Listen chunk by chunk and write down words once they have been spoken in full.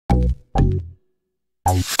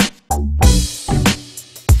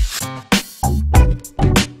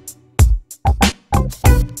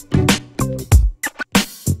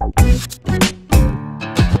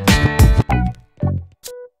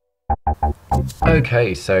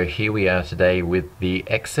Okay, so here we are today with the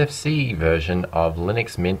Xfce version of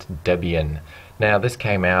Linux Mint Debian. Now this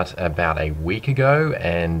came out about a week ago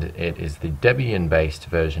and it is the Debian based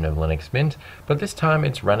version of Linux Mint, but this time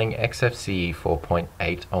it's running Xfce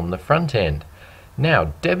 4.8 on the front end.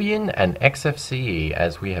 Now Debian and Xfce,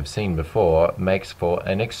 as we have seen before, makes for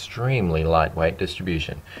an extremely lightweight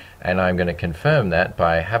distribution, and I'm going to confirm that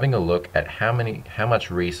by having a look at how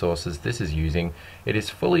much resources this is using. It is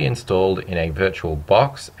fully installed in a virtual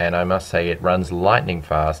box, and I must say it runs lightning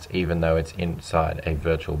fast even though it's inside a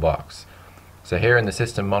virtual box. So here in the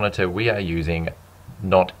system monitor we are using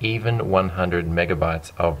not even 100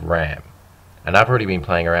 megabytes of RAM, and I've already been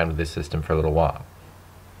playing around with this system for a little while.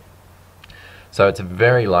 So it's a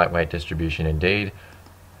very lightweight distribution indeed,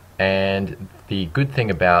 and the good thing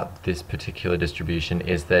about this particular distribution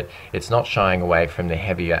is that it's not shying away from the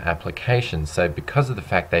heavier applications. So because of the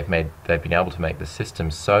fact they've been able to make the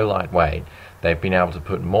system so lightweight, they've been able to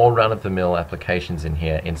put more run-of-the-mill applications in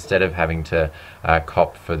here instead of having to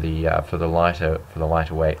cop for the lighter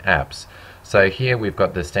weight apps. So here we've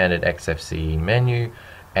got the standard Xfce menu,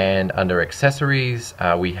 and under accessories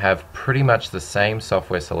we have pretty much the same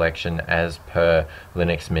software selection as per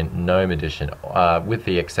Linux Mint GNOME edition, with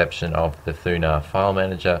the exception of the Thunar file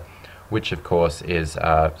manager, which of course is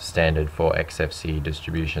standard for Xfce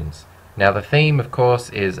distributions. Now the theme of course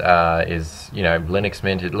is Linux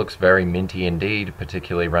Mint. It looks very minty indeed,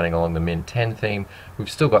 particularly running along the Mint 10 theme. We've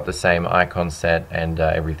still got the same icon set and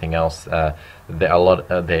everything else. Their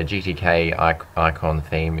GTK icon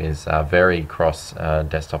theme is very cross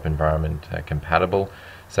desktop environment compatible.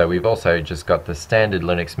 So we've also just got the standard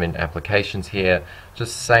Linux Mint applications here,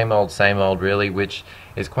 just same old really, which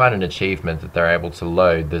is quite an achievement that they're able to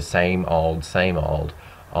load the same old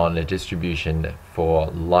on a distribution for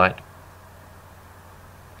light.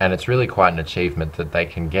 And it's really quite an achievement that they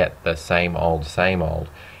can get the same old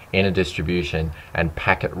in a distribution and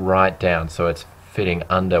pack it right down so it's fitting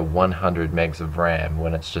under 100 megs of RAM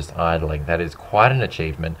when it's just idling. That is quite an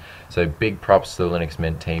achievement. So big props to the Linux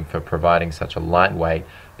Mint team for providing such a lightweight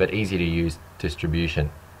but easy to use distribution.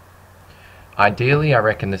 Ideally, I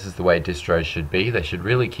reckon this is the way distros should be. They should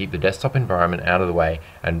really keep the desktop environment out of the way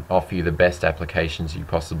and offer you the best applications you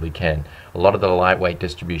possibly can. A lot of the lightweight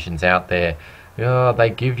distributions out there, they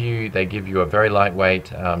give you a very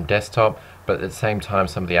lightweight desktop, but at the same time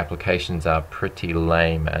some of the applications are pretty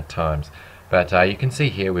lame at times. But you can see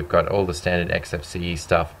here we've got all the standard Xfce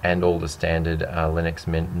stuff and all the standard Linux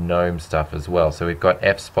Mint GNOME stuff as well. So we've got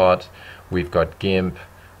Fspot, we've got GIMP,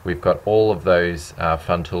 we've got all of those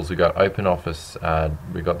fun tools. We've got OpenOffice,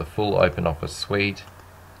 we've got the full OpenOffice suite.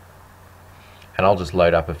 And I'll just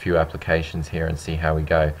load up a few applications here and see how we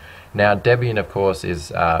go. Now Debian of course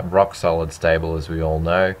is rock solid stable, as we all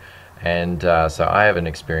know, and so I haven't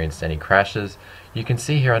experienced any crashes. You can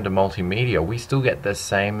see here under multimedia we still get the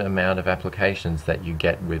same amount of applications that you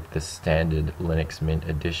get with the standard Linux Mint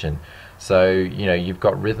edition. So you've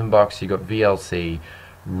got Rhythmbox, you've got VLC.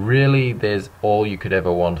 Really, there's all you could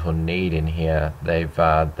ever want or need in here. They've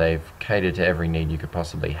catered to every need you could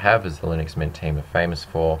possibly have, as the Linux Mint team are famous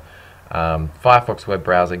for. Firefox web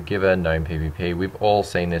browser, Giver, GNOME PVP, we've all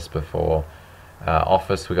seen this before.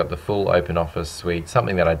 Office, we got the full OpenOffice suite.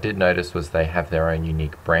 Something that I did notice was they have their own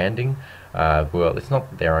unique branding. Well, it's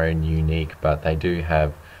not their own unique, but they do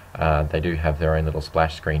have their own little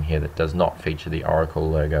splash screen here that does not feature the Oracle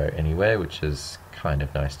logo anywhere, which is kind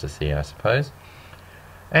of nice to see, I suppose.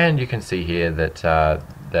 And you can see here that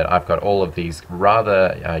I've got all of these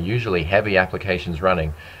rather usually heavy applications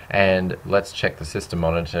running, and let's check the system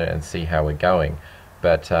monitor and see how we're going.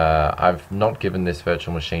 But I've not given this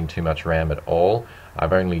virtual machine too much RAM at all.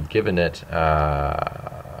 I've only given it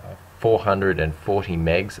 440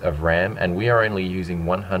 megs of RAM, and we are only using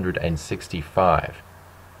 165.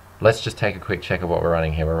 Let's just take a quick check of what we're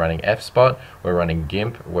running here. We're running Fspot, we're running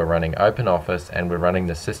GIMP, we're running OpenOffice, and we're running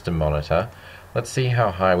the system monitor. Let's see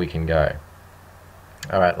how high we can go.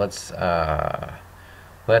 Alright, let's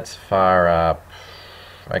fire up.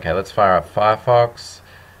 Okay, let's fire up Firefox,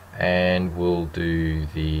 and we'll do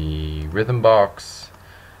the Rhythmbox.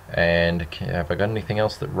 And have I got anything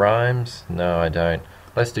else that rhymes? No, I don't.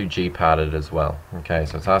 Let's do gparted as well. Okay,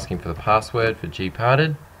 so it's asking for the password for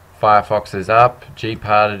gparted. Firefox is up,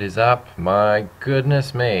 gparted is up. My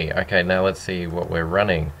goodness me. Okay, now let's see what we're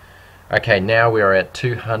running. Okay, now we are at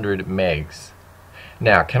 200 megs.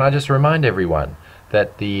 Now, can I just remind everyone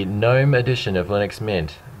that the GNOME edition of Linux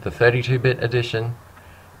Mint, the 32-bit edition,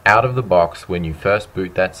 out of the box, when you first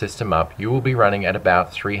boot that system up, you will be running at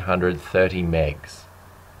about 330 megs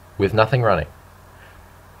with nothing running.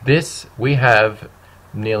 This, we have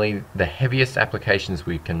nearly the heaviest applications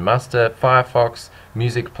we can muster: Firefox,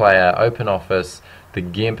 Music Player, OpenOffice, the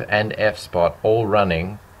GIMP and Fspot all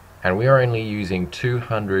running, and we are only using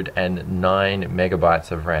 209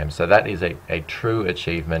 megabytes of RAM. So that is a true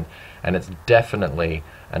achievement, and it's definitely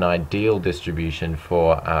an ideal distribution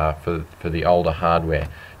for the older hardware.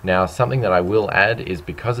 Now, something that I will add is,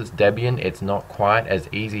 because it's Debian, it's not quite as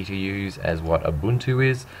easy to use as what Ubuntu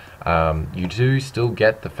is. You do still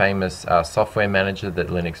get the famous software manager that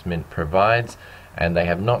Linux Mint provides, and they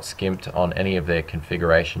have not skimped on any of their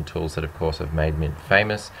configuration tools that of course have made Mint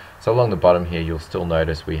famous. So along the bottom here you'll still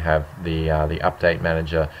notice we have the update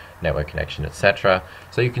manager, network connection, etc.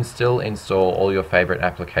 So you can still install all your favorite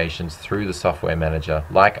applications through the software manager,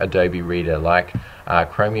 like Adobe Reader, like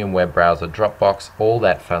Chromium web browser, Dropbox, all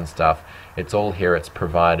that fun stuff. It's all here. It's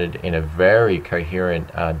provided in a very coherent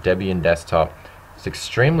Debian desktop. It's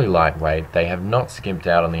extremely lightweight. They have not skimped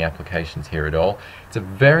out on the applications here at all. It's a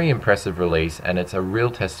very impressive release, and it's a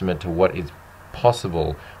real testament to what is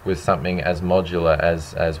possible with something as modular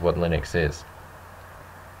as what Linux is.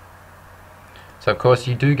 So of course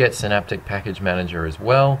you do get Synaptic Package Manager as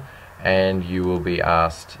well, and you will be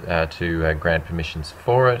asked to grant permissions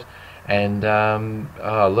for it. And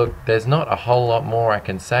look, there's not a whole lot more I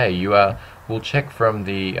can say. We'll check from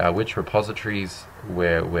the which repositories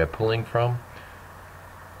we're pulling from.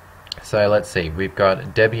 So let's see, we've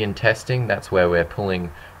got Debian testing. That's where we're pulling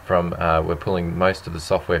from. We're pulling most of the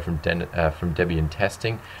software from Debian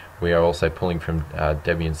testing. We are also pulling from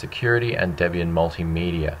Debian security and Debian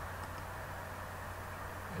multimedia.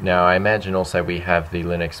 Now I imagine also we have the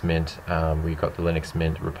Linux Mint, we've got the Linux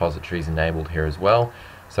Mint repositories enabled here as well.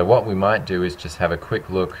 So what we might do is just have a quick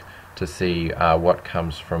look to see what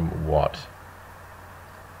comes from what.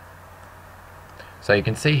 So you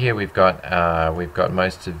can see here we've got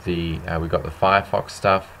most of the we've got the Firefox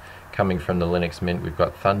stuff coming from the Linux Mint. We've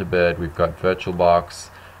got Thunderbird, we've got VirtualBox,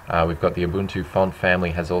 we've got the Ubuntu font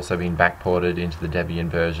family has also been backported into the Debian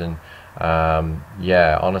version.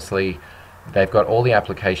 Yeah, honestly, they've got all the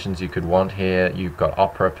applications you could want here. You've got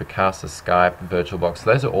Opera, Picasa, Skype, VirtualBox.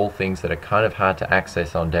 Those are all things that are kind of hard to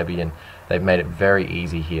access on Debian. They've made it very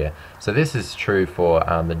easy here. So this is true for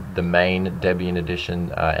the main Debian edition,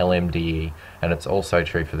 LMDE, and it's also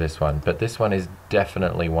true for this one. But this one is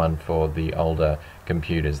definitely one for the older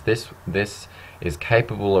computers. This is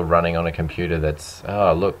capable of running on a computer that's,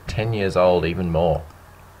 oh look, 10 years old, even more.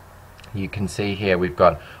 You can see here we've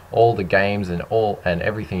got all the games and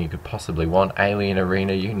everything you could possibly want, Alien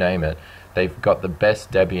Arena, you name it. They've got the best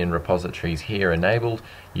Debian repositories here enabled.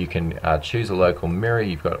 You can choose a local mirror.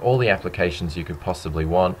 You've got all the applications you could possibly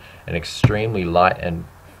want. An extremely lightweight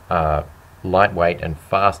and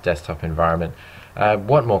fast desktop environment.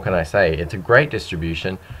 What more can I say? It's a great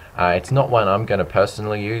distribution. It's not one I'm going to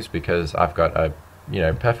personally use because I've got a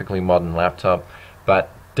perfectly modern laptop, but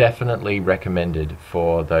definitely recommended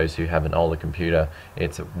for those who have an older computer.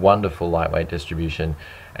 It's a wonderful lightweight distribution,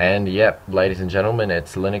 and yep, ladies and gentlemen,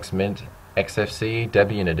 it's Linux Mint Xfce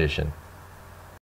Debian Edition.